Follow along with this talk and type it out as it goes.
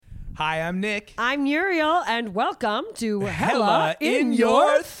Hi, I'm Nick. I'm Muriel, and welcome to Hella in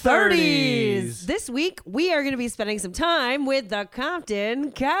Your 30s. This week, we are going to be spending some time with the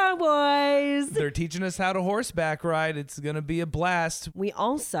Compton Cowboys. They're teaching us how to horseback ride. It's going to be a blast. We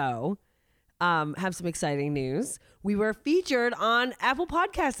also have some exciting news. We were featured on Apple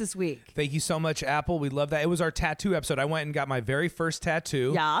Podcasts this week. Thank you so much, Apple. We love that. It was our tattoo episode. I went and got my very first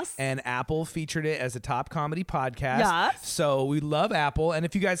tattoo. Yes. And Apple featured it as a top comedy podcast. Yes. So we love Apple. And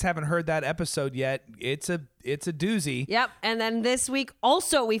if you guys haven't heard that episode yet, it's a doozy. Yep. And then this week,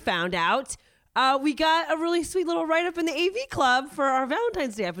 also, we found out we got a really sweet little write-up in the AV Club for our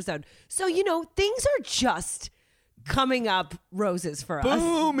Valentine's Day episode. So, you know, things are just coming up roses for us.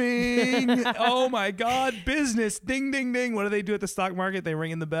 Booming. Oh my God. Business. Ding, ding, ding. What do they do at the stock market? They ring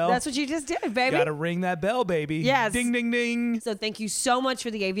in the bell. That's what you just did, baby. Gotta ring that bell, baby. Yes. Ding, ding, ding. So thank you so much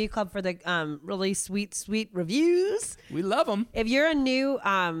for the AV Club for the really sweet reviews. We love them. If you're a new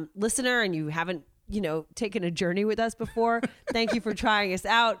listener and you haven't, taken a journey with us before, thank you for trying us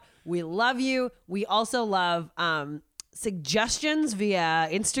out. We love you. We also love suggestions via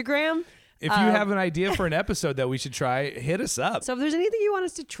Instagram. If you have an idea for an episode that we should try, hit us up. So if there's anything you want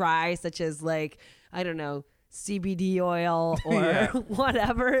us to try, such as CBD oil or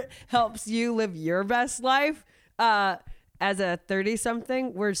whatever helps you live your best life as a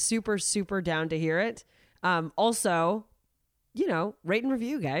 30-something, we're super, super down to hear it. Also, rate and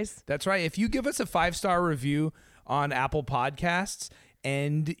review, guys. That's right. If you give us a 5-star review on Apple Podcasts,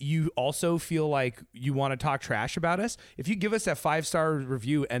 and you also feel like you want to talk trash about us, if you give us that 5-star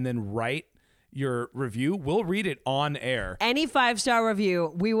review and then write your review, we'll read it on air. Any 5-star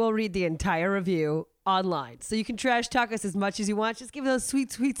review, we will read the entire review online. So you can trash talk us as much as you want. Just give those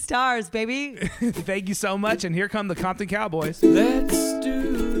sweet, sweet stars, baby. Thank you so much. And here come the Compton Cowboys. Let's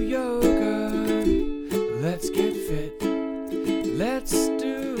do yoga. Let's get fit. Let's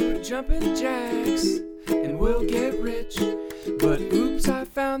do jumping jacks. And we'll get rich. But oops, I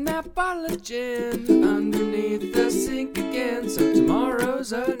found that bottle of gin underneath the sink again. So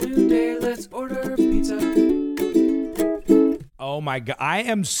tomorrow's a new day. Let's order pizza. Oh my God. I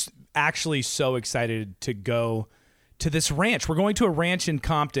am actually so excited to go to this ranch. We're going to a ranch in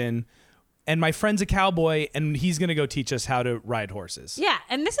Compton, and my friend's a cowboy, and he's going to go teach us how to ride horses. Yeah,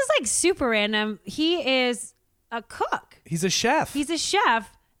 and this is like super random. He is a cook. He's a chef. He's a chef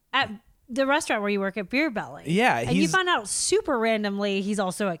at the restaurant where you work at Beer Belly. Yeah. And you found out super randomly he's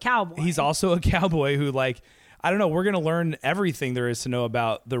also a cowboy. He's also a cowboy who, I don't know, we're going to learn everything there is to know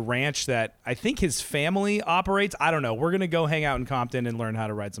about the ranch that I think his family operates. I don't know. We're going to go hang out in Compton and learn how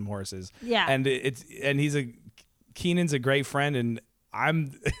to ride some horses. Yeah. And Keenan's a great friend, and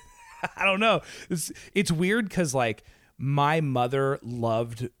I'm I don't know. It's weird because my mother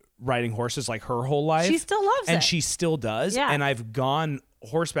loved riding horses her whole life. She still loves it. And she still does. Yeah. And I've gone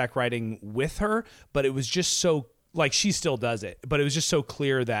horseback riding with her, but it was just so she still does it, but it was just so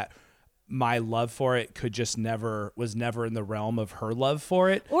clear that my love for it was never in the realm of her love for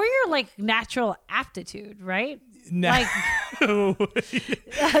it. Or your natural aptitude, right? I feel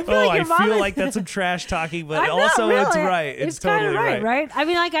like that's some trash talking, but also really. it's right. It's totally right? I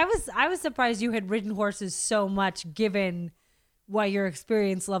mean, I was surprised you had ridden horses so much given what your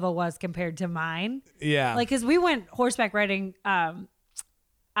experience level was compared to mine. Yeah. Because we went horseback riding on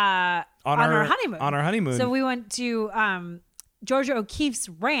our honeymoon. On our honeymoon. So we went to Georgia O'Keeffe's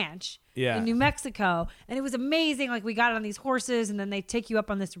ranch in New Mexico, and it was amazing. We got on these horses, and then they take you up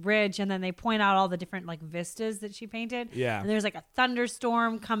on this ridge, and then they point out all the different vistas that she painted. Yeah. And there's a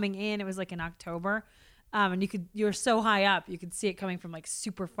thunderstorm coming in. It was in October. And you were so high up, you could see it coming from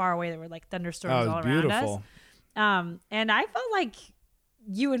super far away. There were thunderstorms all around beautiful. us. And I felt like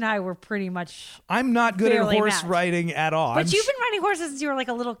you and I were pretty much. I'm not good at horse matched. Riding at all. But you've been riding horses since you were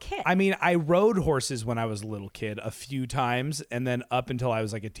a little kid. I mean, I rode horses when I was a little kid a few times, and then up until I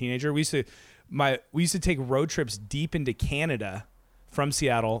was a teenager, we used to take road trips deep into Canada from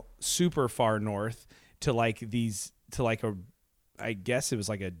Seattle, super far north, to I guess it was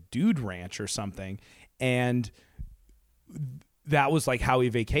a dude ranch or something, and that was how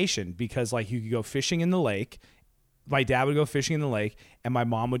we vacationed because you could go fishing in the lake. My dad would go fishing in the lake, and my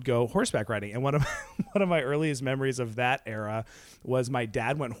mom would go horseback riding. And one of my earliest memories of that era was my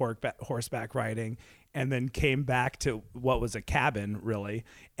dad went horseback riding and then came back to what was a cabin, really,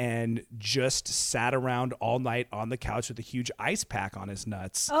 and just sat around all night on the couch with a huge ice pack on his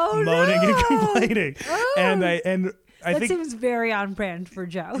nuts, moaning and complaining. Oh. And I think seems very on brand for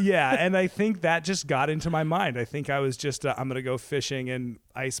Joe. Yeah, and I think that just got into my mind. I think I was just I'm going to go fishing and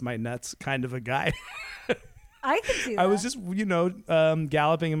ice my nuts kind of a guy. I can see that. I was just,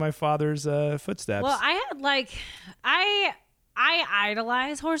 galloping in my father's footsteps. Well, I had I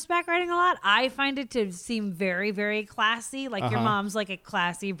idolize horseback riding a lot. I find it to seem very, very classy. Like your mom's like a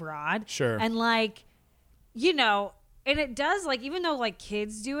classy broad. Sure. And like, you know, and it does, like, even though like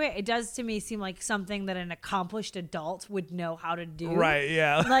kids do it, it does to me seem like something that an accomplished adult would know how to do. Right.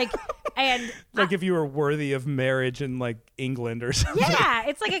 Yeah. Like, and like if you were worthy of marriage in like England or something. yeah,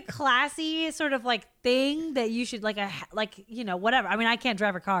 it's like a classy sort of like thing that you should like you know, whatever. I mean, I can't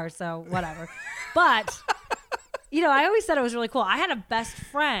drive a car, so whatever. But you know, I always thought it was really cool. I had a best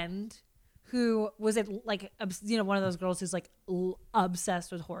friend who was like, you know, one of those girls who's like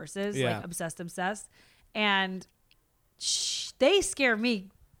obsessed with horses, like obsessed, and they scare me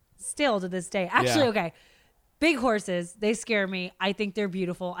still to this day. Actually, okay. Big horses, they scare me. I think they're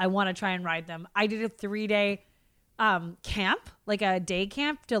beautiful. I want to try and ride them. I did a 3-day camp, like a day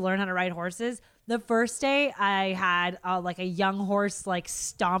camp to learn how to ride horses. The first day I had like a young horse like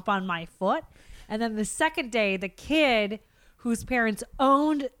stomp on my foot. And then the second day, the kid whose parents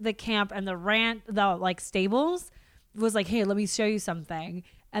owned the camp and the like stables was like, hey, let me show you something.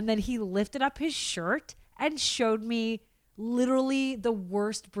 And then he lifted up his shirt and showed me literally the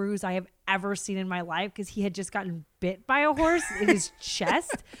worst bruise I have ever seen in my life, because he had just gotten bit by a horse in his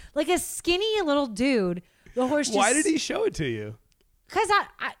chest. Like a skinny little dude. The horse just... Why did he show it to you?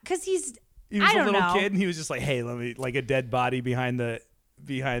 Because he was a little kid and he was just like, hey, let me, like a dead body behind the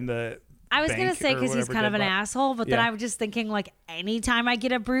I was going to say because he's kind of an asshole, but then Yeah. I was just thinking, like, anytime I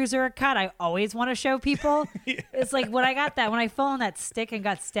get a bruise or a cut, I always want to show people. It's like when I fell on that stick and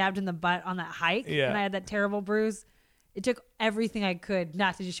got stabbed in the butt on that hike, and I had that terrible bruise, it took everything I could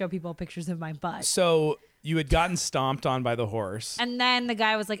not to just show people pictures of my butt. So you had gotten stomped on by the horse. And then the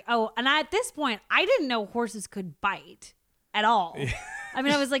guy was like, oh, and at this point, I didn't know horses could bite at all. I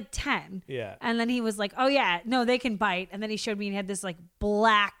mean, I was like 10. Yeah. And then he was like, oh, yeah, no, they can bite. And then he showed me and had this like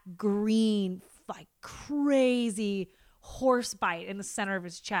black, green, like crazy horse bite in the center of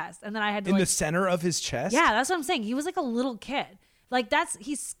his chest. And then I had to in the center of his chest? Yeah, that's what I'm saying. He was like a little kid. Like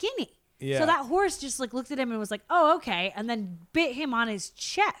he's skinny. Yeah. So that horse just like looked at him and was like, oh, okay. And then bit him on his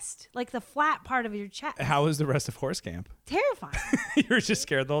chest, like the flat part of your chest. How was the rest of horse camp? Terrifying. You were just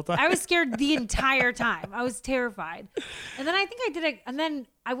scared the whole time? I was scared the entire time. I was terrified. And then I think and then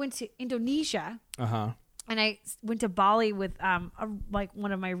I went to Indonesia. Uh-huh. And I went to Bali with like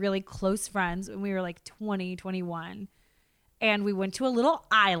one of my really close friends when we were like 20, 21. And we went to a little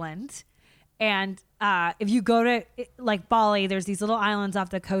island. And if you go to like Bali, there's these little islands off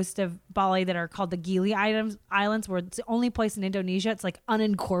the coast of Bali that are called the Gili Islands, where it's the only place in Indonesia. It's like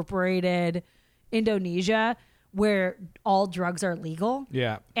unincorporated Indonesia where all drugs are legal.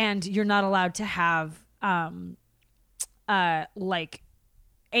 Yeah. And you're not allowed to have like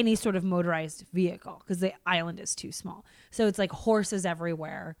any sort of motorized vehicle because the island is too small. So it's like horses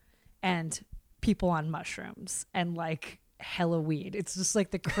everywhere and people on mushrooms and like hella weed. It's just like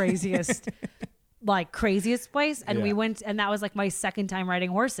the craziest craziest place. And we went, and that was like my second time riding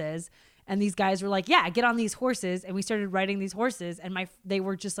horses. And these guys were like, yeah, get on these horses. And we started riding these horses, and they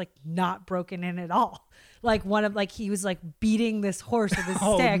were just like not broken in at all. Like he was like beating this horse with his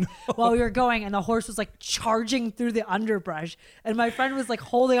stick while we were going, and the horse was like charging through the underbrush. And my friend was like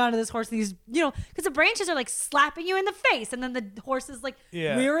holding onto this horse, and he's, you know, because the branches are like slapping you in the face, and then the horse is like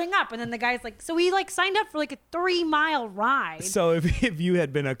rearing up, and then the guy's like, so we like signed up for like a 3-mile ride. So if you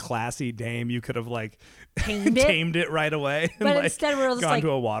had been a classy dame, you could have like tamed it right away. But and, like, instead we're just gone like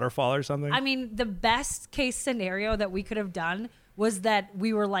to a waterfall or something. I mean, the best case scenario that we could have done was that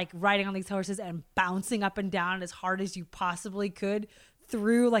we were like riding on these horses and bouncing up and down as hard as you possibly could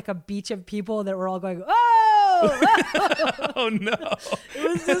through like a beach of people that were all going, oh, oh no. It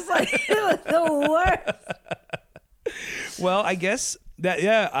was just like, it was the worst. Well, I guess that,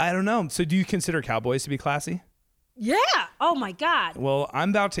 I don't know. So do you consider cowboys to be classy? Yeah. Oh my God. Well,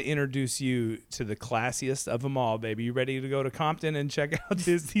 I'm about to introduce you to the classiest of them all, baby. You ready to go to Compton and check out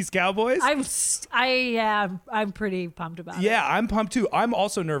these cowboys? I'm pretty pumped about it. Yeah, I'm pumped too. I'm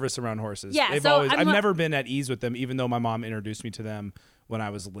also nervous around horses. Yeah, I've never been at ease with them, even though my mom introduced me to them when I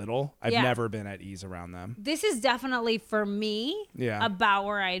was little. I've never been at ease around them. This is definitely for me Yeah. about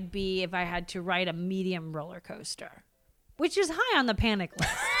where I'd be if I had to ride a medium roller coaster, which is high on the panic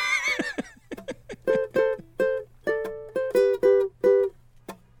list.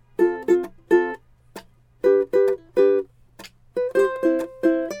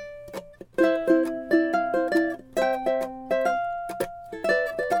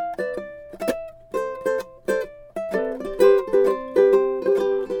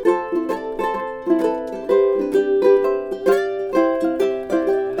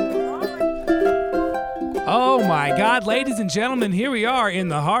 Oh my God, ladies and gentlemen, here we are in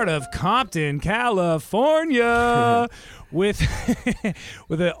the heart of Compton, California. with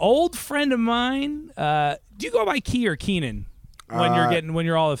with an old friend of mine. Do you go by Key or Keenan when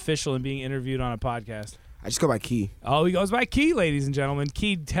you're all official and being interviewed on a podcast? I just go by Key. Oh, he goes by Key, ladies and gentlemen.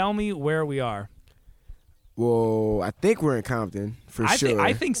 Key, tell me where we are. Well, I think we're in Compton for sure.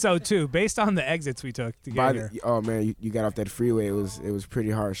 I think so too, based on the exits we took to get here. Oh man, you got off that freeway. It was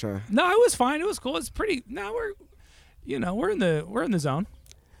pretty harsh, huh? No, it was fine. It was cool. It's pretty. Now we're in the zone.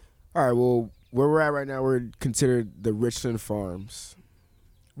 All right. Well, where we're at right now, we're considered the Richland Farms.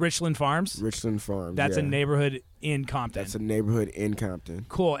 Richland Farms. Richland Farms. That's yeah. a neighborhood in Compton. That's a neighborhood in Compton.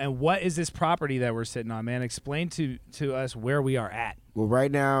 Cool. And what is this property that we're sitting on, man? Explain to us where we are at. Well,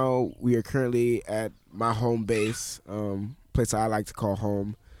 right now we are currently at my home base, place I like to call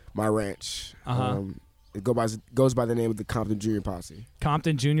home, my ranch. It goes by the name of the Compton Junior Posse.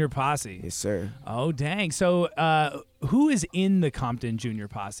 Compton Junior Posse. Yes, sir. Oh, dang. So who is in the Compton Junior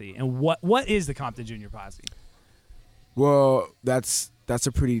Posse, and what is the Compton Junior Posse? Well, that's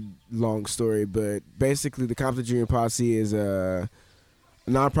a pretty long story, but basically the Compton Junior Posse is a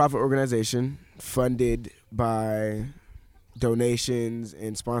nonprofit organization funded by donations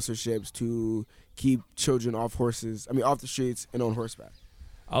and sponsorships to keep children off the streets and on horseback.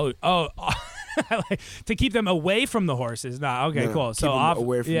 Oh, to keep them away from the horses. Nah, okay, cool. So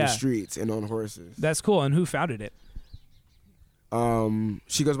away from the streets and on horses. That's cool. And who founded it?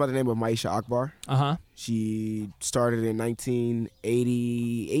 She goes by the name of Maisha Akbar. She started in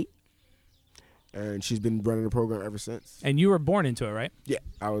 1988, and she's been running the program ever since. And you were born into it, right? Yeah,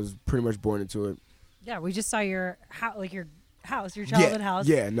 I was pretty much born into it. Yeah, we just saw your house, your childhood house.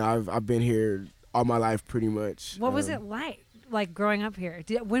 Yeah, no, I've been here all my life pretty much. What was it like growing up here?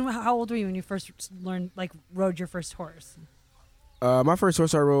 How old were you when you first rode your first horse? My first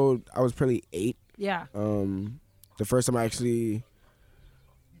horse I rode, I was probably 8. Yeah. The first time I actually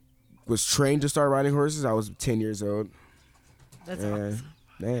was trained to start riding horses, I was 10 years old. That's awesome.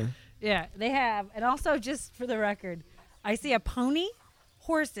 Man. Yeah, they have. And also, just for the record, I see a pony,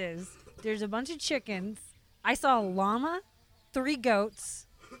 horses, there's a bunch of chickens. I saw a llama, 3 goats.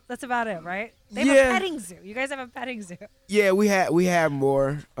 That's about it, right? They have a petting zoo. You guys have a petting zoo. Yeah, we had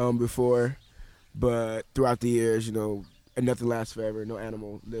more before, but throughout the years, and nothing lasts forever. No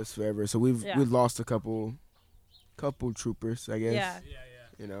animal lives forever. So we've lost a couple troopers, I guess. Yeah.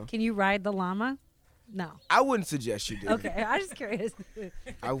 Can you ride the llama? No. I wouldn't suggest you do. Okay, I'm just curious.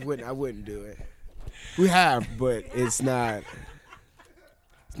 I wouldn't do it. We have, but it's not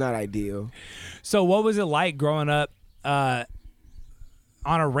ideal. So what was it like growing up on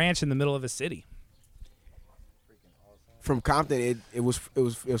a ranch in the middle of a city? From Compton, it's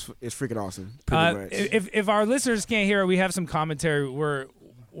freaking awesome. Pretty much. If our listeners can't hear it, we have some commentary.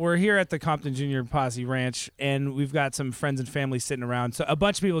 We're here at the Compton Junior Posse Ranch, and we've got some friends and family sitting around. So a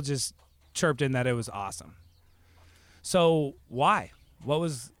bunch of people just chirped in that it was awesome. So why? What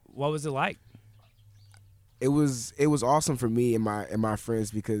was it like? It was awesome for me and my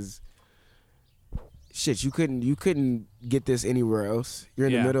friends because shit, you couldn't get this anywhere else. You're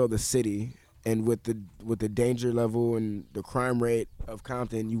in the middle of the city, and with the danger level and the crime rate of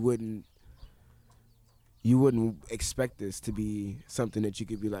Compton, you wouldn't expect this to be something that you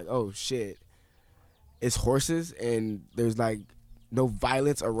could be like, oh shit, it's horses and there's like no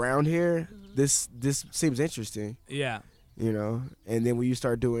violence around here. This seems interesting. Yeah. And then when you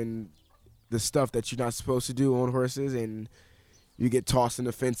start doing the stuff that you're not supposed to do on horses, and you get tossed in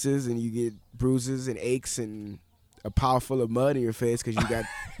the fences and you get bruises and aches and a pile full of mud in your face because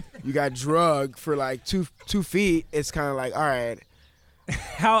you got drugged for like 2 feet, it's kind of like, all right.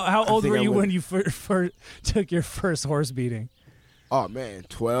 How old were you when you first took your first horse beating? Oh man,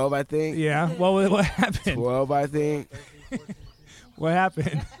 12, I think. Yeah. What happened? 12, I think. What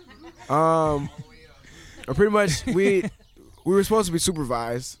happened? Pretty much we were supposed to be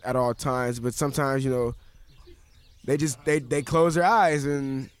supervised at all times, but sometimes they close their eyes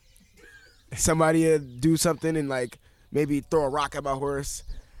and somebody do something and like maybe throw a rock at my horse,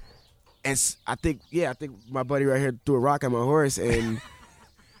 and I think my buddy right here threw a rock at my horse and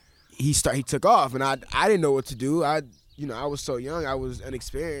he took off, and I didn't know what to do. I was so young, I was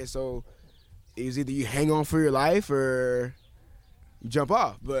inexperienced, so it was either you hang on for your life or you jump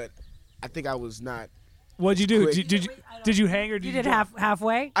off. But I think I was not. What'd you do? Did you hang or did you did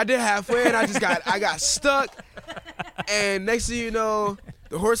halfway? I did halfway, and I got stuck. And next thing you know,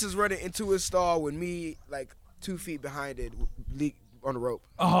 the horse is running into his stall with me like 2 feet behind it, on the rope.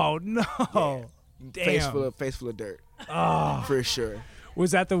 Oh no! Yeah. Damn. Face full of dirt. Oh, for sure.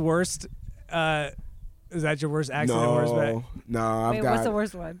 Was that the worst? Is that your worst accident on horseback? No. What's the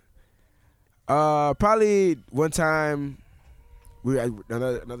worst one? Probably one time.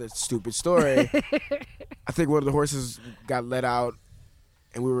 Another stupid story. I I think one of the horses got let out,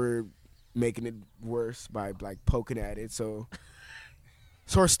 and we were making it worse by like poking at it. So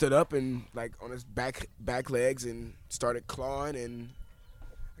this horse stood up and like on his back legs and started clawing, and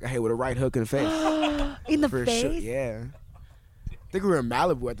I got hit with a right hook in the face. In the For face? sure, yeah. I think we were in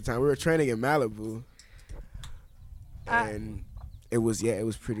Malibu at the time. We were training in Malibu, and it was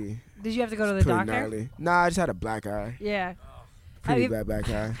pretty. Did you have to go to the pretty doctor? gnarly. Nah, I just had a black eye. Yeah. Pretty Have you- bad black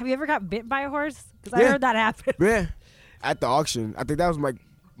eye. Have you ever got bit by a horse? Because I Yeah. heard that happen. Yeah, at the auction. I think that was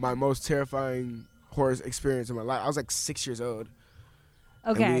my most terrifying horse experience in my life. I was like 6 years old.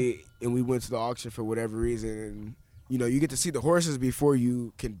 Okay. And we went to the auction for whatever reason, and you get to see the horses before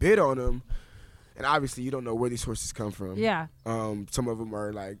you can bid on them, and obviously you don't know where these horses come from. Yeah. Some of them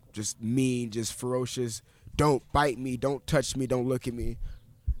are like just mean, just ferocious. Don't bite me. Don't touch me. Don't look at me.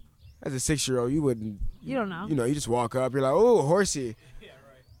 As a 6-year-old, you wouldn't. You don't know. You just walk up. You're like, oh, horsey. Yeah,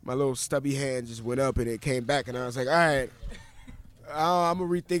 right. My little stubby hand just went up and it came back, and I was like, all right, I'm gonna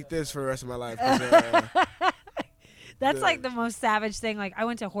rethink this for the rest of my life. 'Cause, That's Yeah. like the most savage thing. Like I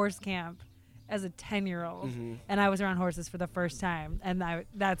went to horse camp as a 10-year-old, and I was around horses for the first time, and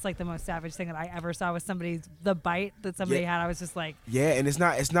that's like the most savage thing that I ever saw was the bite that somebody had. I was just like, yeah, and it's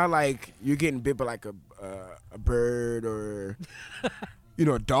not like you're getting bit by like a bird or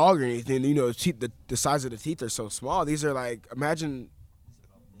a dog or anything. The size of the teeth are so small. These are like, imagine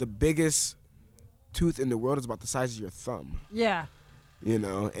the biggest tooth in the world is about the size of your thumb. yeah,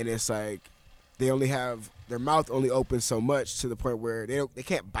 And it's like their mouth only opens so much to the point where they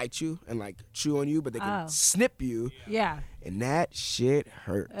can't bite you and like chew on you, but they can snip you, yeah. and that shit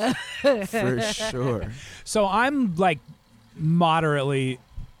hurts for sure. So I'm like moderately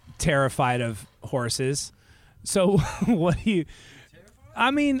terrified of horses. So what do you? I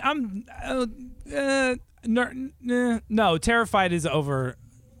mean, I'm no, terrified is over.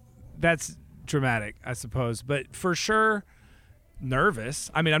 That's dramatic, I suppose, but for sure,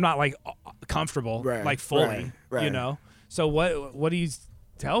 nervous. I mean, I'm not like comfortable, Right, like fully, right. So what do you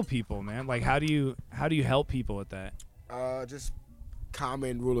tell people, man? Like, how do you help people with that? Just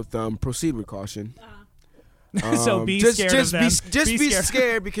common rule of thumb: proceed with caution. So be just, scared just of them. Be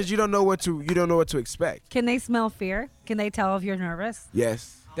scared because you don't know what to expect. Can they smell fear? Can they tell if you're nervous?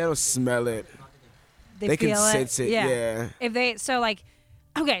 Yes, they don't smell it. They can feel sense it. Yeah. If they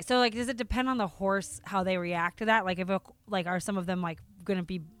does it depend on the horse how they react to that? Like are some of them like gonna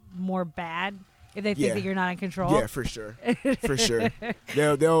be more bad if they think Yeah. that you're not in control? Yeah, for sure. For sure.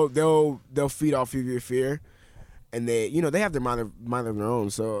 They'll feed off of your fear, and they have their mind of their own.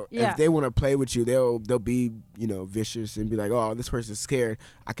 So Yeah. if they want to play with you, they'll be vicious and be like, oh, this person's scared.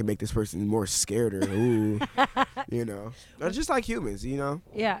 I can make this person more scareder. Ooh, They're just like humans.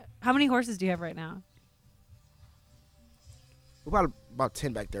 Yeah. How many horses do you have right now? We're about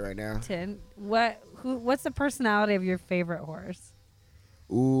 10 back there right now. 10. What's the personality of your favorite horse?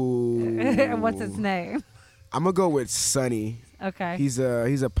 Ooh. And what's its name? I'm gonna go with Sonny. Okay. He's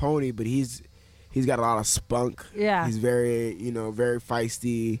a pony, but he's got a lot of spunk. Yeah. He's very very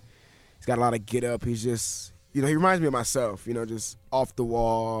feisty. He's got a lot of get up. He's just he reminds me of myself. Just off the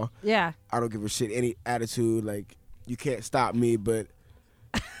wall. Yeah. I don't give a shit. Any attitude, like you can't stop me, but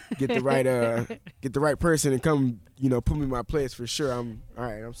get the right person and come put me in my place for sure. I'm all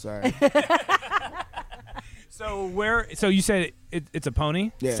right. I'm sorry. So you said it's a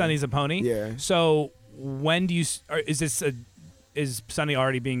pony? Yeah. Sonny's a pony? Yeah. So when do you is Sonny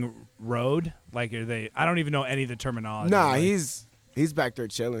already being rode? Like are they? I don't even know any of the terminology. Nah, like, he's back there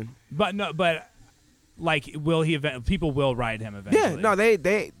chilling. But like will he people will ride him eventually? Yeah, no,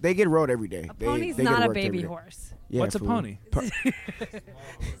 they get rode every day. A pony's they get not a worked every baby day. horse. Yeah, What's a fool. pony?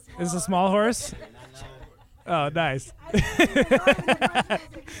 Is it a small horse? Oh, nice.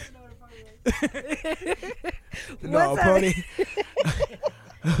 No, a pony.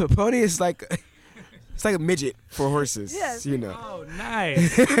 A pony is like it's like a midget for horses. Yes. Oh,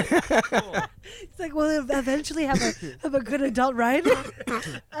 nice. It's like, will it eventually have a good adult ride?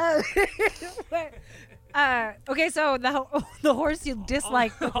 Okay, so the horse you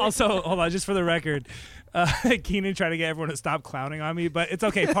dislike. Also, hold on, just for the record, Keenan tried to get everyone to stop clowning on me, but it's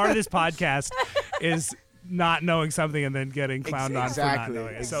okay. Part of this podcast is not knowing something and then getting clowned on for not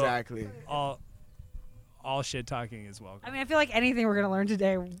knowing it. Exactly. So all shit talking is welcome. I mean, I feel like anything we're gonna learn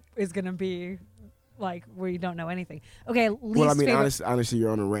today is gonna be like we don't know anything. Okay, favorite. Honestly, you're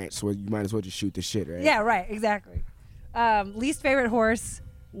on a ranch, so you might as well just shoot the shit, right? Yeah, right, exactly. Least favorite horse.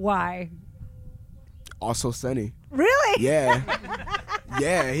 Why? Also Sonny. Really? Yeah.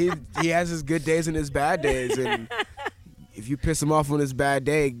 Yeah, he has his good days and his bad days, and if you piss him off on his bad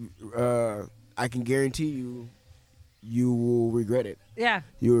day, I can guarantee you will regret it. Yeah.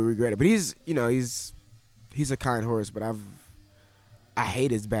 You will regret it. But he's a kind horse, but I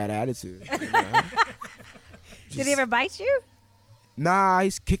hate his bad attitude. You know? Did he ever bite you? Nah,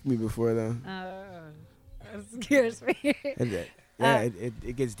 he's kicked me before though. That scares me.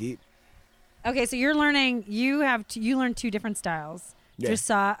 It gets deep. Okay, so you're learning. You learn 2 different styles. Yeah.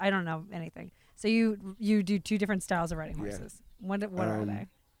 Dressage. I don't know anything. So you do 2 different styles of riding horses. What are they?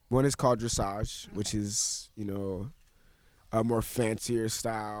 One is called dressage, which is a more fancier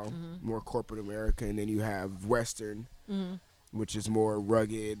style, more corporate America, and then you have Western, which is more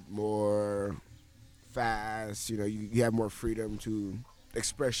rugged, more fast. You have more freedom to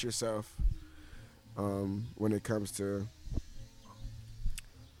express yourself when it comes to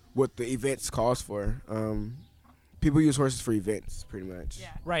what the events calls for. People use horses for events, pretty much.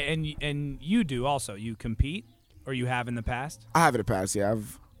 Yeah. Right, and you do also. You compete, or you have in the past? I have in the past, yeah.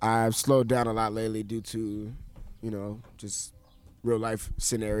 I've slowed down a lot lately due to, just real life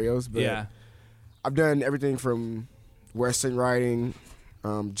scenarios. But yeah. I've done everything from Western riding,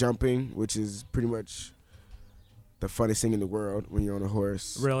 jumping, which is pretty much the funnest thing in the world when you're on a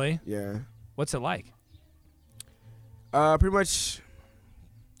horse. Really? Yeah. What's it like? Pretty much,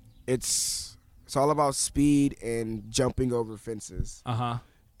 it's all about speed and jumping over fences.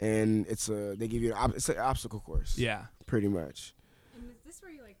 And they give you it's an obstacle course. Yeah. Pretty much. And is this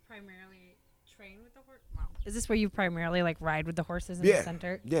where you primarily train with the horse? Wow. Is this where you primarily ride with the horses in Yeah. the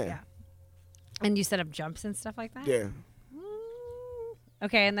center? Yeah. And you set up jumps and stuff like that? Yeah.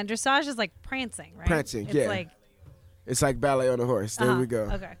 Okay, and then dressage is prancing, right? Prancing, it's yeah. It's like ballet on a horse. There we go.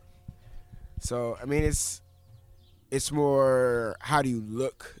 Okay. So I mean, it's more how do you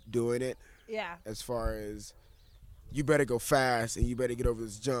look doing it, Yeah. as far as you better go fast and you better get over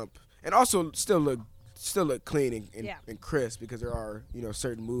this jump, and also still look clean and crisp, because there are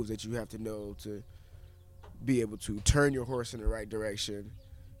certain moves that you have to know to be able to turn your horse in the right direction,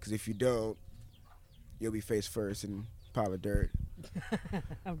 because if you don't, you'll be face first in a pile of dirt.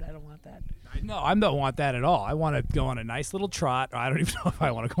 I don't want that. No, I don't want that at all. I want to go on a nice little trot. I don't even know if I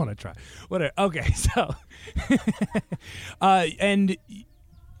want to go on a trot. Whatever. Okay, so, and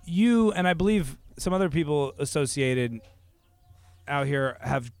you and I believe some other people associated out here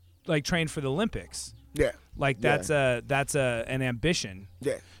have trained for the Olympics. Yeah. That's an ambition.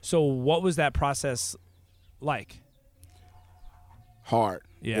 Yeah. So what was that process like? Hard.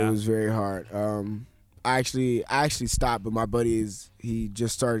 Yeah. It was very hard. I actually stopped, but my buddy he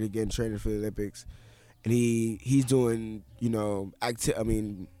just started again training for the Olympics, and he's doing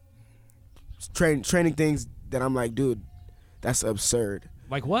training things that I'm like, dude, that's absurd.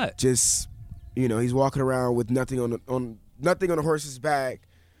 Like what? Just he's walking around with nothing on the horse's back,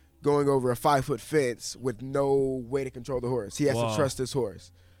 going over a 5-foot fence with no way to control the horse. He has to trust this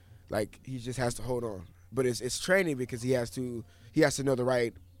horse, he just has to hold on. But it's training, because he has to know the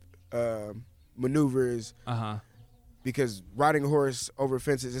right maneuvers, because riding a horse over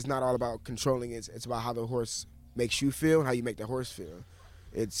fences is not all about controlling it. It's about how the horse makes you feel and how you make the horse feel.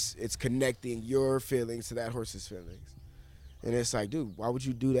 It's connecting your feelings to that horse's feelings. And it's like, dude, why would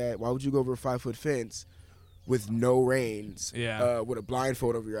you do that? Why would you go over a 5-foot fence with no reins, with a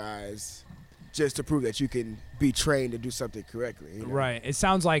blindfold over your eyes, just to prove that you can be trained to do something correctly? Right. It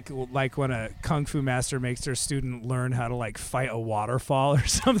sounds like when a kung fu master makes their student learn how to fight a waterfall or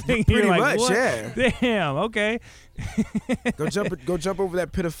something. Pretty You're much, what? yeah. Damn. Okay. Go jump over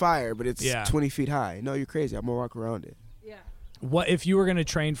that pit of fire, but it's 20 feet high. No, you're crazy. I'm gonna walk around it. Yeah. What if you were going to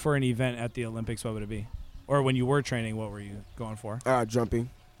train for an event at the Olympics? What would it be? Or when you were training, what were you going for? Jumping.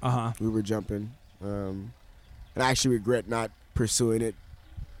 We were jumping, and I actually regret not pursuing it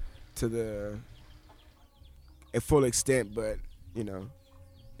to a full extent, but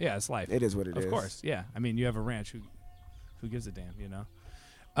yeah, it's life. it is what it is. Of course, yeah. I mean, you have a ranch. Who gives a damn?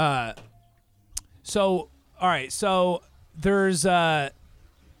 So all right. So there's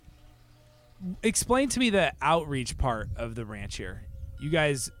explain to me the outreach part of the ranch here. You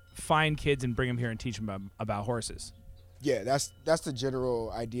guys find kids and bring them here and teach them about horses. Yeah, that's the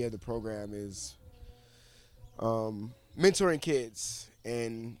general idea of the program, is mentoring kids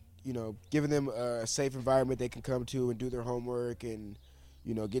and giving them a safe environment they can come to and do their homework and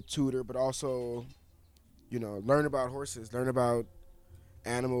get tutored, but also learn about horses, learn about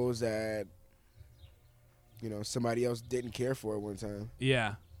animals that somebody else didn't care for at one time.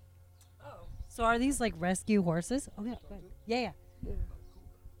 Yeah. So are these rescue horses? Oh yeah. Go ahead. Yeah.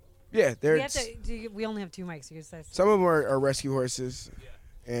 Yeah, We only have 2 mics. So you say some of them are rescue horses,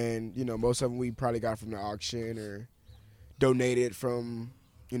 and most of them we probably got from the auction or donated from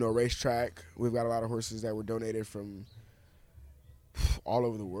a racetrack. We've got a lot of horses that were donated from all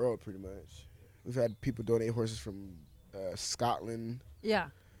over the world, pretty much. We've had people donate horses from Scotland, Yeah.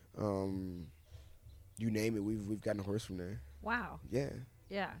 you name it, we've gotten a horse from there. Wow. Yeah.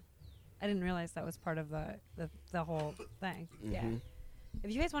 Yeah. I didn't realize that was part of the whole thing. Yeah.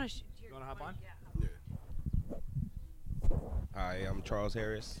 If you guys want to, You want to hop on? Hi, I'm Charles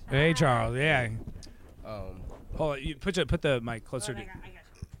Harris. Hey, Charles. Yeah. Um, Hold on. You put the mic closer. I to got you.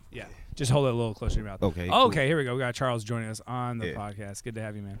 Yeah. Just hold it a little closer to your mouth. Okay, Oh, cool. okay. Here we go. We got Charles joining us on the Yeah. podcast. Good to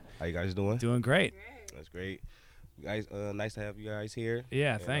have you, man. how you guys doing? Doing great. That's great. You guys, nice to have you guys here.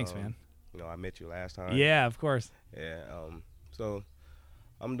 Yeah. And, Thanks, man. You know, I met you last time. Yeah. Of course. Yeah. So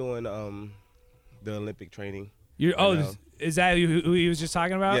I'm doing the Olympic training. You. right now. Is that who he was just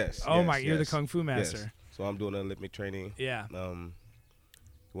talking about? Yes. Oh yes, my. You're the yes, kung fu master. Yes. So I'm doing the Olympic training. Yeah. You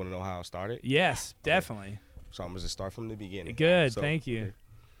want to know how I started? Yes. Definitely. So I'm gonna just start from the beginning. Good. So, Thank you. okay.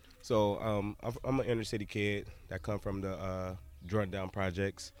 So I'm an inner city kid that come from the Jordan Down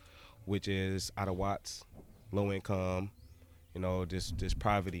Projects, which is out of Watts, low income, you know, just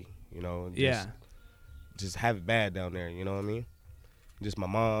poverty, you know, just have it bad down there, you know what I mean? Just my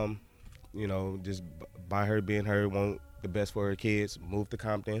mom, you know, just by her being her, want the best for her kids, moved to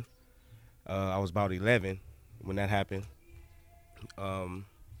Compton. I was about 11 when that happened.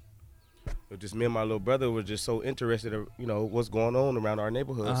 But just me and my little brother were just so interested in, you know, what's going on around our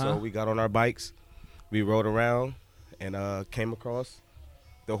neighborhood. Uh-huh. So we got on our bikes, we rode around, and came across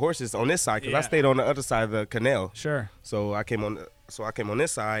the horses on this side because I Yeah. stayed on the other side of the canal. Sure. So I came on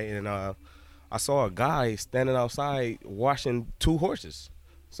this side, and I saw a guy standing outside washing 2 horses.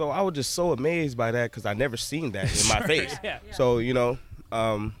 So I was just so amazed by that because I never seen that in my face. Yeah. So, you know,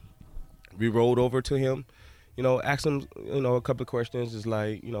 we rode over to him, you know, asked him, you know, a couple of questions, just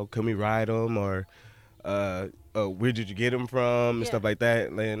like, you know, can we ride him, or where did you get him from, and stuff like that,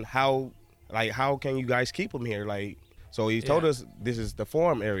 and how can you guys keep him here? Like, so he told us this is the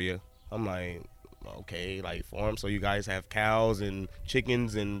farm area. I'm like, okay, like farm, so you guys have cows and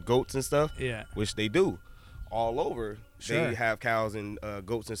chickens and goats and stuff? Yeah. Which they do. All over, Sure. they have cows and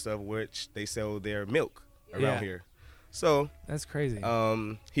goats and stuff, which they sell their milk around Yeah. here. So That's crazy.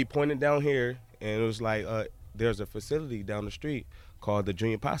 he pointed down here, and it was like, there's a facility down the street called the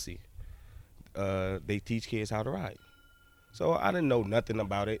Junior Posse. They teach kids how to ride. So I didn't know nothing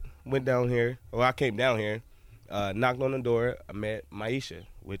about it. Went down here. Well, I came down here, knocked on the door. I met Maisha,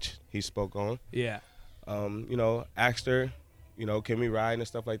 which he spoke on. yeah. You know, asked her, you know, can we ride and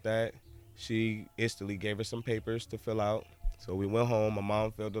stuff like that. She instantly gave us some papers to fill out. So we went home. My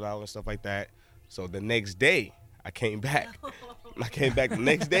mom filled it out and stuff like that. So the next day, I came back. I came back the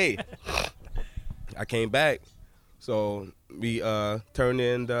next day. I came back. So we turned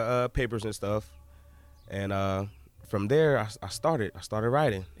in the papers and stuff. And from there, I started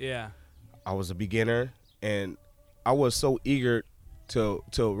riding. Yeah. I was a beginner, and I was so eager to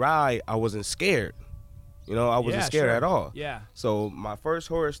ride, I wasn't scared. You know, I wasn't scared sure. at all. Yeah. So my first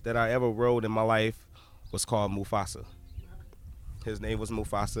horse that I ever rode in my life was called Mufasa. His name was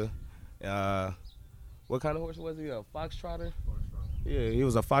Mufasa. What kind of horse was he? A foxtrotter? Yeah, he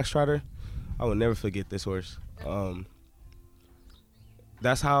was a foxtrotter. I will never forget this horse.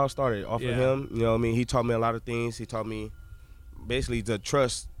 That's how I started off of him. You know what I mean? He taught me a lot of things. He taught me basically to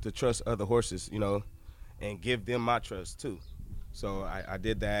trust other horses, you know, and give them my trust too. So I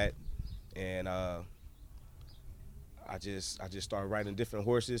did that, and I just started riding different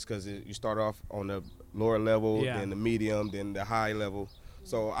horses because you start off on the lower level, then the medium, then the high level.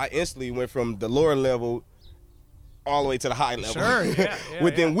 So I instantly went from the lower level all the way to the high level. Sure, yeah,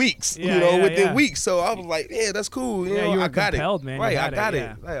 within weeks, Yeah, you know, yeah, within yeah. weeks. So I was like, yeah, that's cool. You know, you were I got compelled, it. man. You Right, I had it, got it.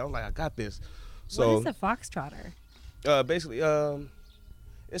 yeah. Like, I was like, I got this. What So is a foxtrotter? basically,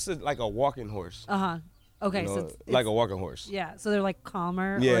 it's like a walking horse. Okay, You know, so it's like a walking horse. yeah, so they're like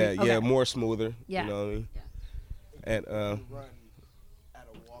calmer. Yeah, or, yeah, okay. more smoother. Yeah. You know what I mean? And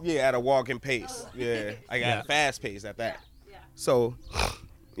at a walking pace. Yeah, I got a fast pace at that. So,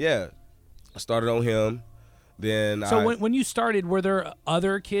 yeah, I started on him. Then So when you started, were there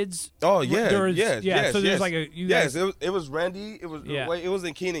other kids? Oh yeah, There was- yes, yeah, yes, so there's yes. like a- you yes. guys- It was Randy. It was it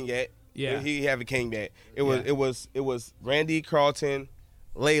wasn't Keenan yet. Yeah. he haven't came yet. It was Yeah. it was Randy, Carlton,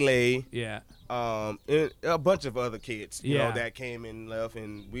 Lele, Yeah. and a bunch of other kids. You Yeah. know, that came and left,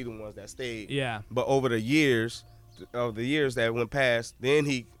 and we the ones that stayed. Yeah. But over the years that went past, then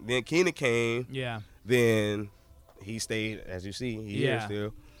Keenan came. Yeah. Then he stayed, as you see, he Yeah.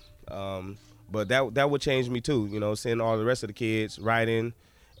 here still. But that would change me too, you know, seeing all the rest of the kids riding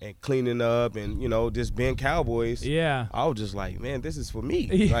and cleaning up and, you know, just being cowboys. Yeah. I was just like, man, this is for me.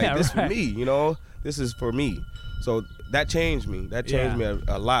 Yeah, like, this right. for me, you know, this is for me. So that changed me. That changed me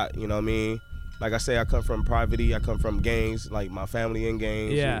a lot, you know what I mean? Like I say, I come from poverty. I come from gangs, like my family in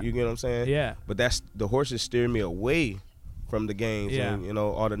gangs. Yeah. You get what I'm saying? Yeah. But the horses steer me away from the games and, you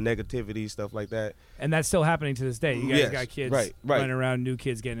know, all the negativity, stuff like that. And that's still happening to this day. You guys Yes, got kids right. running around, new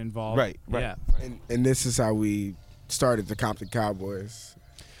kids getting involved. Right. Yeah. And this is how we started the Compton Cowboys.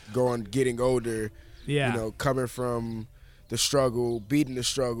 Getting older, Yeah. you know, coming from the struggle, beating the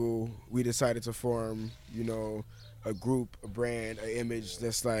struggle, we decided to form, you know, a group, a brand, an image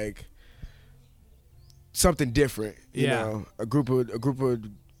that's like something different. You know, a group of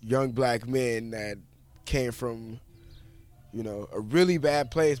young black men that came from, you know, a really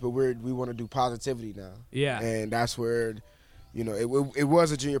bad place, but we want to do positivity now. Yeah. And that's where, you know, it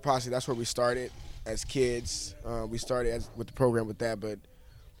was a junior posse. That's where we started as kids. We started with the program with that, but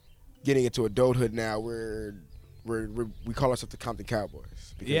getting into adulthood now, we call ourselves the Compton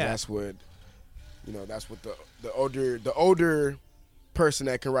Cowboys because that's what, you know, that's what the older person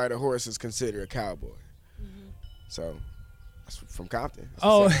that can ride a horse is considered a cowboy. Mm-hmm. So. From Compton.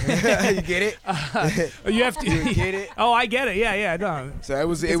 Oh, you get it? You have to you get it. Oh, I get it. Yeah, no. So it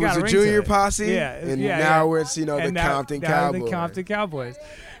was a junior posse, and now it's, you know, the Compton Cowboys. The Compton Cowboys.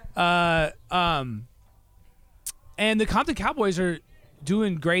 And the Compton Cowboys are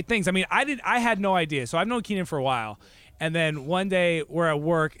doing great things. I mean, I had no idea. So I've known Keenan for a while, and then one day we're at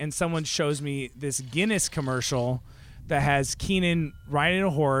work and someone shows me this Guinness commercial that has Keenan riding a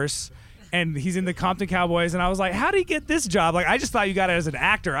horse. And he's in the Compton Cowboys, and I was like, "How did he get this job?" Like, I just thought you got it as an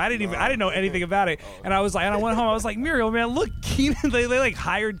actor. I didn't know anything about it. And I was like, and I went home. I was like, Muriel, man, look, Keenan. They like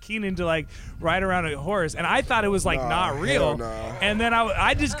hired Keenan to like ride around a horse, and I thought it was like not real. No. And then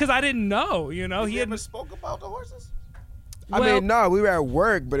I just because I didn't know, you know, he ever spoke about the horses. I mean, no, we were at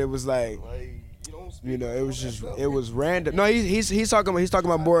work, but it was like, you know, it was random. No, he's talking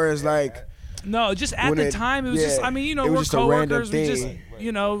about more as like. No, just at the time, it was just, I mean, you know, we're coworkers. We just,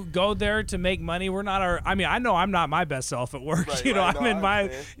 you know, go there to make money. We're not I mean, I know I'm not my best self at work. Right, you know, I'm in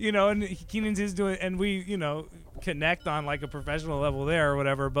my, you know, and Keenan's is doing, and we, you know, connect on like a professional level there or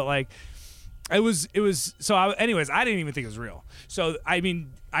whatever. But like, it was, so anyways, I didn't even think it was real. So, I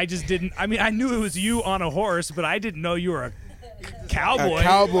mean, I knew it was you on a horse, but I didn't know you were a cowboy. A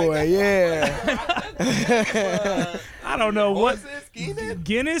cowboy, yeah. I don't know what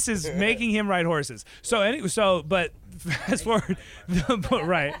Guinness is making him ride horses. So anyway, but fast forward,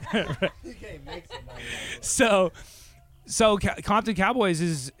 right. So Compton Cowboys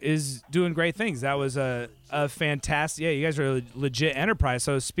is doing great things. That was a fantastic. Yeah, you guys are a legit enterprise.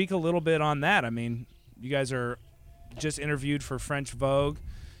 So speak a little bit on that. I mean, you guys are just interviewed for French Vogue.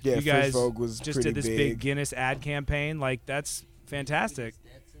 Yeah, you guys French Vogue was just did this big Guinness ad campaign. Like, that's fantastic.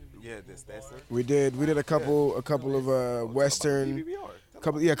 Yeah, we did a couple of Western, a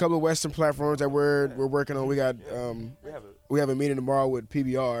couple of Western platforms that we're working on. We got we have a meeting tomorrow with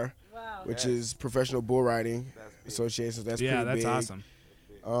PBR, which is Professional Bull Riding Association. That's pretty big. Awesome.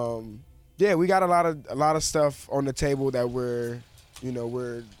 Yeah, we got a lot of stuff on the table that we're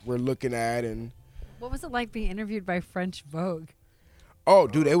looking at. And what was it like being interviewed by French Vogue? Oh,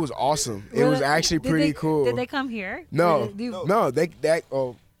 dude, it was awesome. It was actually pretty cool. Did they come here? No,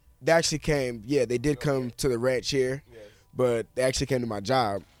 they actually came. Yeah, they did come to the ranch here, but they actually came to my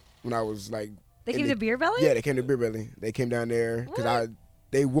job when I was like. They came to Beer Belly? Yeah, they came to Beer Belly. They came down there because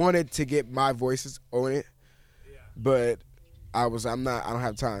they wanted to get my voices on it, but I don't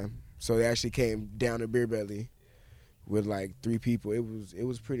have time. So they actually came down to Beer Belly with like 3 people. It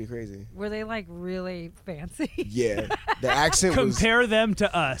was pretty crazy. Were they like really fancy? Yeah, the accent was. Compare them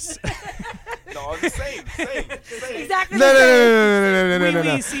to us. No, the same. Exactly.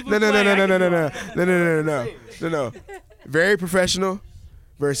 No. Very professional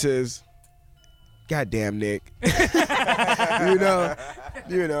versus goddamn Nick. you know.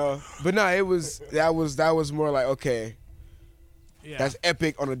 But no, that was more like, okay. Yeah. That's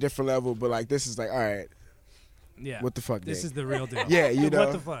epic on a different level, but like this is like, all right. Yeah. What the fuck, This Nick? is the real deal. Yeah, you know.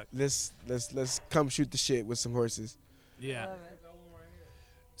 What the fuck? Let's come shoot the shit with some horses. Yeah.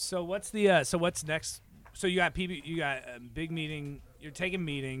 So what's next? So you got a big meeting. You're taking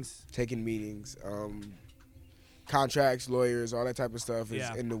meetings. Contracts, lawyers, all that type of stuff is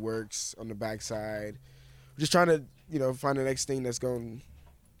in the works on the backside. We're just trying to, find the next thing that's going to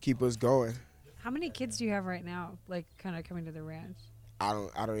keep us going. How many kids do you have right now, like kind of coming to the ranch? I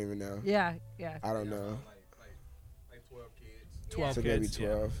don't even know. Yeah. I don't know. Like 12 kids. 12 so kids. Maybe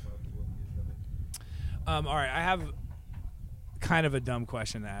 12. Yeah. All right, I have kind of a dumb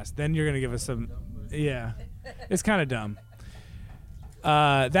question to ask. Then you're going to give us some. Yeah. It's kind of dumb.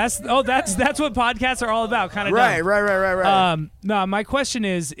 That's what podcasts are all about. Kind of right. dumb. Right. No, my question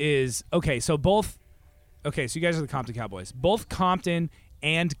is okay. So you guys are the Compton Cowboys. Both Compton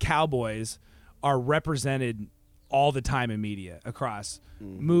and Cowboys are represented all the time in media across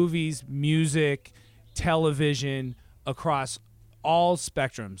movies, music, television, across all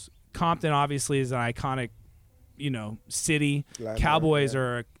spectrums. Compton obviously is an iconic, city. Cowboys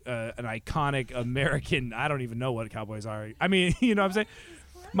are an iconic American. I don't even know what Cowboys are. I mean, you know what I'm saying?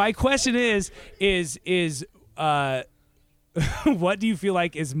 My question is what do you feel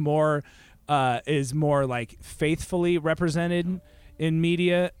like is more like faithfully represented in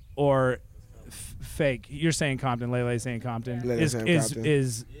media or fake? You're saying Compton. Lele's saying Compton. Lele's saying Compton.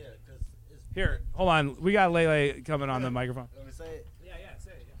 Is here? Hold on. We got Lele coming on the microphone. Let me say it. Yeah,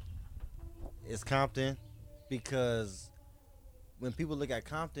 say it. Yeah. It's Compton because when people look at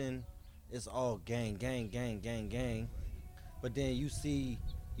Compton, it's all gang. But then you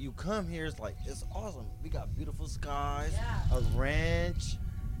come here, it's awesome. We got beautiful skies, a ranch.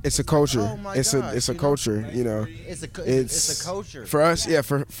 It's a culture. Oh my it's gosh, a culture. It's a culture for us. Yeah,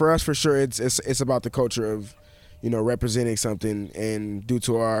 for us for sure. It's about the culture of, representing something, and due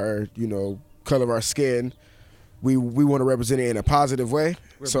to our color of our skin, we want to represent it in a positive way.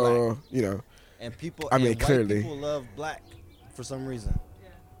 We're so black. And people. White clearly, people love black for some reason.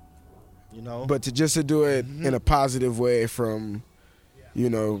 But to do it in a positive way from,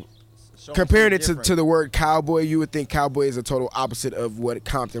 comparing it to the word cowboy, you would think cowboy is a total opposite of what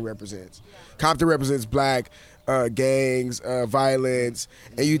Compton represents. Compton represents black, gangs, violence,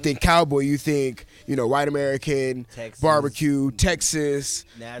 and you think cowboy, you think, white American, Texas, barbecue, Texas,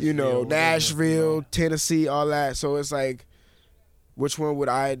 Nashville, Tennessee, all that. So it's like, which one would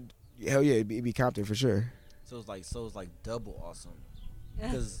I? Hell yeah, it'd be Compton for sure. So it's like double awesome,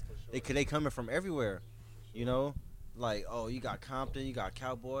 because they coming from everywhere, Like, oh, you got Compton, you got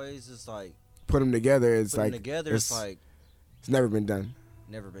Cowboys. It's like put them together. It's like it's never been done.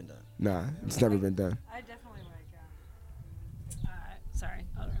 Never been done. Nah, it's never been done. I definitely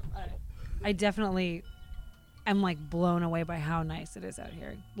I definitely am like blown away by how nice it is out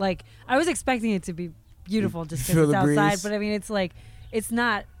here. Like I was expecting it to be beautiful just because it's outside, breeze. but I mean it's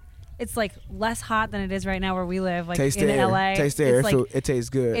not. It's like less hot than it is right now where we live, like taste in the air. LA. Taste the air. It's like, it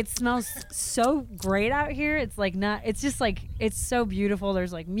tastes good. it smells so great out here. It's like not. It's just like it's so beautiful.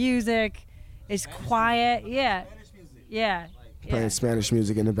 There's like music. It's quiet. Yeah. Yeah. Playing Spanish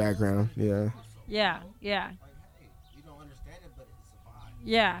music in the background. Yeah. Yeah. Yeah. You don't understand it, but it's a vibe.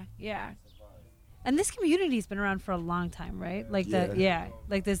 Yeah. Yeah. And this community's been around for a long time, right? Like like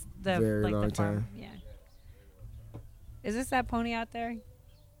the Very like long the farm. time. Yeah. Is this that pony out there?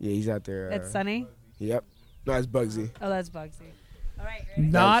 Yeah, he's out there. That's Sunny? Yep. No, it's Bugsy. Oh, that's Bugsy. All right, ready?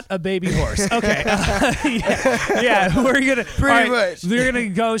 Not a baby horse. Okay. Yeah. Who are you gonna? Pretty much. You're gonna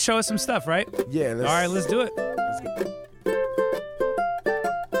go show us some stuff, right? Yeah. All right, let's do it. Let's go.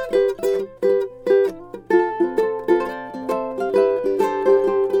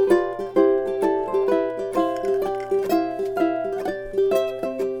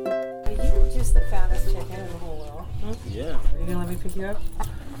 Are you just the fattest chicken in the whole world? Huh? Yeah. Are you gonna let me pick you up?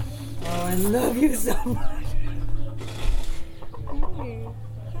 Oh, I love you so much.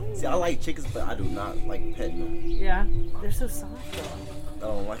 See, I like chickens, but I do not like petting them. Yeah, they're so soft though.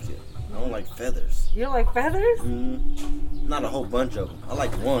 I don't like it. I don't like feathers. You don't like feathers? Not a whole bunch of them. I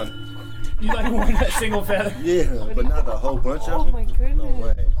like one. You like one that single feather? Yeah, but not a whole bunch of them. Oh my goodness. No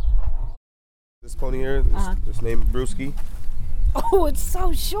way. This pony here, this name Brewski. Oh, it's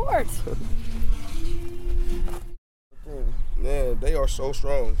so short. Man, they are so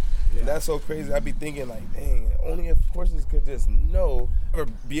strong. And that's so crazy. I be thinking like, dang, only if horses could just know or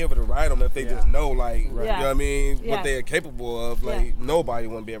be able to ride them if they just know, like, you know what I mean, what they are capable of. Like, nobody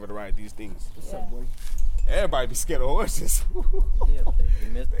wouldn't be able to ride these things. What's up, boy? Everybody be scared of horses. Yeah, but they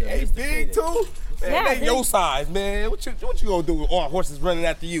They big too. Man, Yeah, they your size, man. What you gonna do with all horses running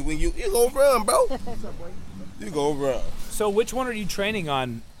after you? When you gonna run, bro? You go run. So, which one are you training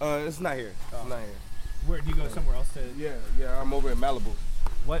on? It's not here. It's not here. Where do you go somewhere else to? Yeah. I'm over in Malibu.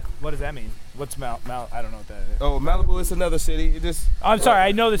 What does that mean? What's Mal? I don't know what that is. Oh, Malibu is another city. It just. I'm sorry.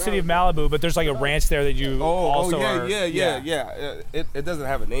 I know the city of Malibu, but there's like a ranch there that you also are. Yeah. It doesn't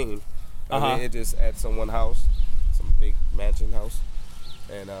have a name. I Uh-huh. mean, it just at some house, some big mansion house,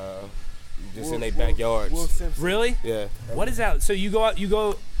 and just in their backyards. Really? Yeah. What is that? So you go out.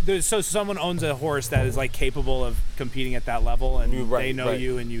 So someone owns a horse that is like capable of competing at that level, and they know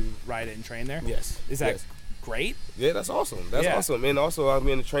you, and you ride it and train there. Yes. Is that yes. great? Yeah, that's awesome. That's Yeah. awesome. And also, I'm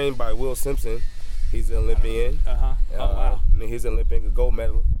being trained by Will Simpson. He's an Olympian. Oh wow. He's an Olympian, a gold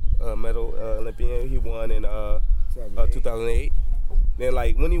medal Olympian. He won in 2008. Then,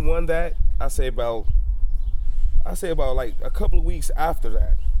 like, when he won that, I say about like a couple of weeks after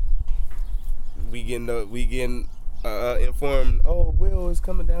that, we getting informed. Oh, Will is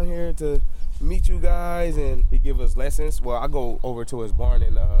coming down here to meet you guys, and he give us lessons. Well, I go over to his barn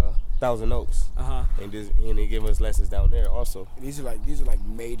in Thousand Oaks, and they give us lessons down there also. These are like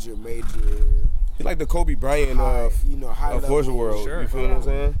major. He's like the Kobe Bryant of horse world. Sure. You feel what I'm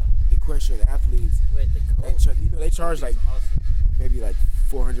saying? Equestrian athletes. They charge like maybe like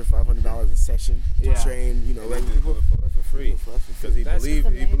 $400, $500 a session to train. Regular people for free because he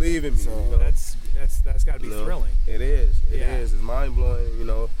believe in me. So that's got to be thrilling. It is. It's mind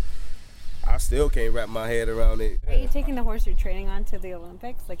blowing. I still can't wrap my head around it. Are you taking the horse you're training on to the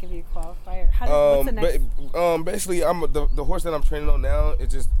Olympics? Like, if you qualify, or what's the next? Basically, I'm the horse that I'm training on now.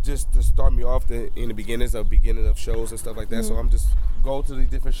 It's just to start me off in the beginning of shows and stuff like that. So I'm just go to these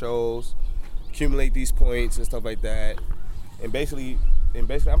different shows, accumulate these points and stuff like that, and basically,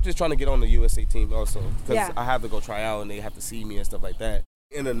 I'm just trying to get on the USA team also because I have to go try out and they have to see me and stuff like that.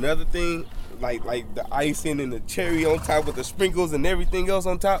 And another thing, like the icing and the cherry on top with the sprinkles and everything else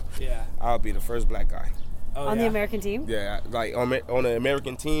on top. Yeah, I'll be the first black guy on the American team. Yeah, like on the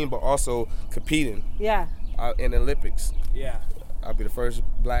American team, but also competing. Yeah, in the Olympics. Yeah, I'll be the first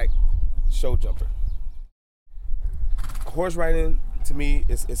black show jumper. Horse riding to me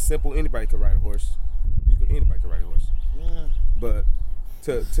is simple. Anybody can ride a horse. Anybody can ride a horse. Yeah. But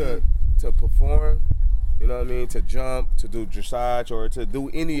to perform. You know what I mean? To jump, to do dressage, or to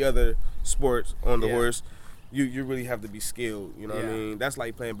do any other sports on the horse, you really have to be skilled. You know what I mean? That's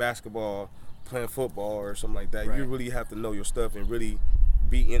like playing basketball, playing football, or something like that. Right. You really have to know your stuff and really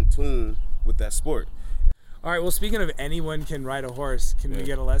be in tune with that sport. All right. Well, speaking of anyone can ride a horse, can we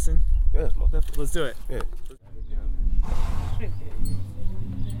get a lesson? Yes, most definitely. Let's do it. Yeah.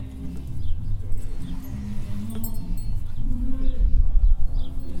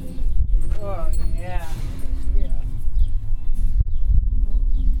 Oh, yeah.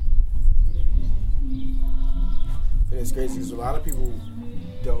 And it's crazy because a lot of people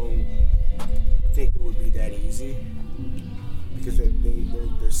don't think it would be that easy because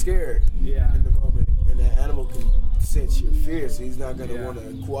they're scared in the moment, and that animal can sense your fear, so he's not going to want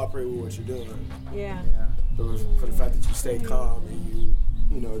to cooperate with what you're doing. Yeah. But for the fact that you stay calm and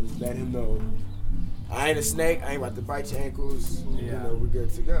you just let him know, I ain't a snake, I ain't about to bite your ankles, we're good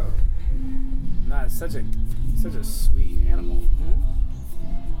to go. Nah, it's such a sweet animal.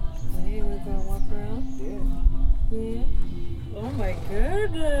 Hey, we're gonna walk around? Yeah. Oh my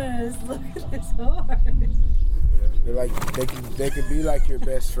goodness! Look at this horse. They're like they can be like your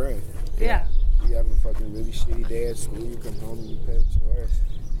best friend. Yeah. You have a fucking really shitty day at school, you come home and you play with your horse.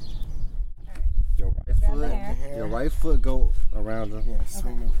 Your right foot go around them. Yeah,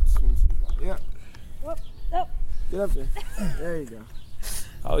 swing. Yeah. Whoop, up. Get up there. There you go.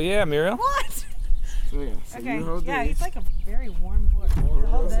 Oh yeah, Muriel. What? So Okay. you hold Yeah, this. he's like a very warm horse.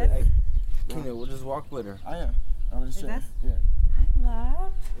 Hold it. Kina, we'll just walk with her. I am. I'm just saying. Yeah. Hi,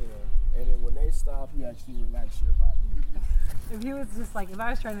 love. Yeah. And then when they stop, you actually relax your body. If he was just like, if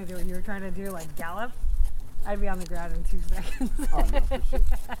I was trying to do what you were trying to do, like gallop, I'd be on the ground in 2 seconds. Oh no, for sure.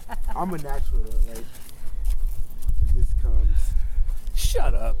 I'm a natural though. Like it just comes.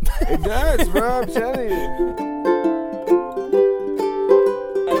 Shut up. It does, bro. I'm telling you.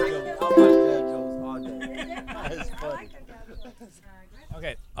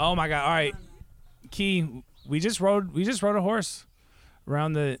 Okay. Oh my God. All right, Key. We just rode a horse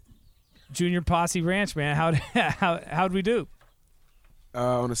around the Junior Posse Ranch, man. How'd we do?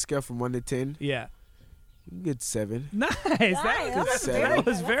 On a scale from 1 to 10, Yeah. good 7. Nice. That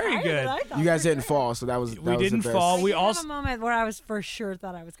was very good. You guys didn't fall, so that was We the didn't best. fall. We I all had a moment where I was for sure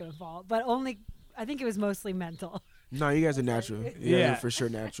thought I was going to fall, but only, I think it was mostly mental. No, you guys are natural. Yeah. You're for sure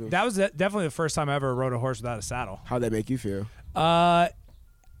natural. That was definitely the first time I ever rode a horse without a saddle. How'd that make you feel?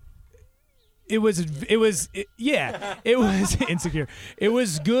 It was insecure. It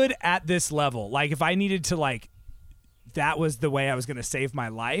was good at this level. Like if I needed to that was the way I was going to save my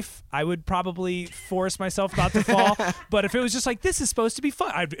life, I would probably force myself not to fall. But if it was just like, this is supposed to be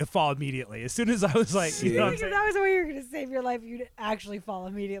fun, I'd fall immediately. As soon as I was like, you know what I'm If saying? that was the way you were going to save your life, you'd actually fall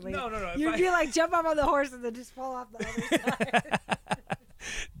immediately. No. You'd be like, jump up on the horse and then just fall off the other side.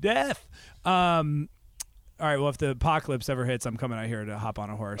 Death. All right, well, if the apocalypse ever hits, I'm coming out here to hop on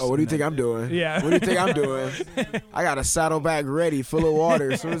a horse. Oh, what do you think I'm doing? Yeah. What do you think I'm doing? I got a saddlebag ready, full of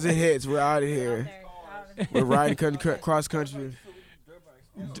water. As soon as it hits, we're out of here. We're riding cross country.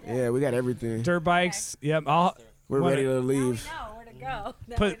 Yeah, we got everything. Dirt bikes. Yep. We're ready to leave. Now we know where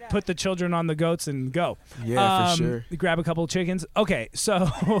to go. Put the children on the goats and go. Yeah, for sure. Grab a couple of chickens. Okay, so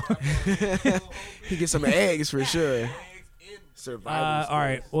You get some eggs for sure. Survival. all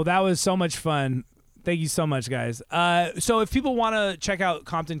right. Well, that was so much fun. Thank you so much, guys. So if people want to check out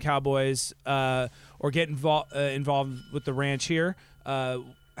Compton Cowboys or get involved with the ranch here, how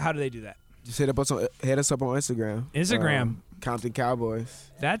do they do that? Just hit us up on Instagram. Instagram. Compton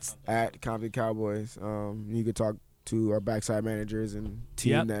Cowboys. That's At Compton Cowboys. You could talk to our backside managers and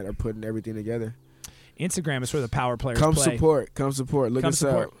team that are putting everything together. Instagram is where the power players Come play. support. Look Come us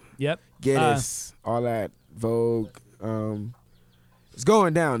support. up. Yep. Get us. All that. Vogue. It's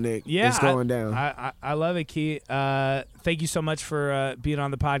going down, Nick. Yeah, it's going down. I love it, Key. Thank you so much for being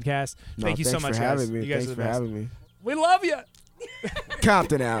on the podcast. Thank you so much, for guys. having me. You guys Thanks are the for best. having me. We love you.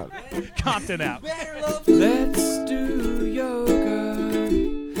 Compton out. Compton out. Let's do yoga.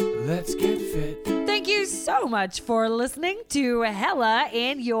 Let's get fit. Thank you so much for listening to Hella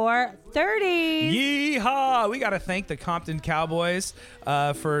in Your 30s. Yeehaw! We got to thank the Compton Cowboys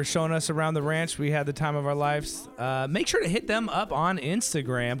for showing us around the ranch. We had the time of our lives. Make sure to hit them up on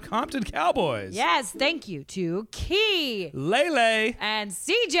Instagram, Compton Cowboys. Yes, thank you to Key, Lele, and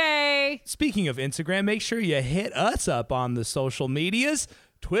CJ. Speaking of Instagram, make sure you hit us up on the social medias,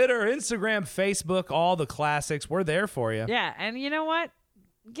 Twitter, Instagram, Facebook, all the classics. We're there for you. Yeah, and you know what?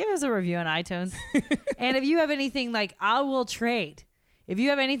 Give us a review on iTunes. And if you have anything like I will trade, if you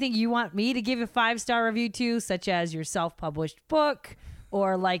have anything you want me to give a 5-star review to, such as your self-published book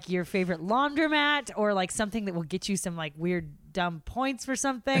or like your favorite laundromat or like something that will get you some like weird dumb points for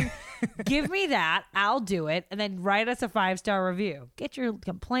something, give me that. I'll do it. And then write us a 5-star review. Get your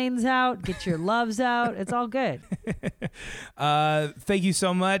complaints out. Get your loves out. It's all good. Thank you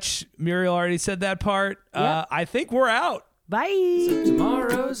so much. Muriel already said that part. Yep. I think we're out. Bye. So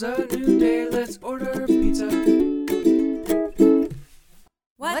tomorrow's a new day. Let's order pizza.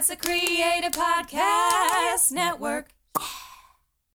 What's a Creative Podcast Network?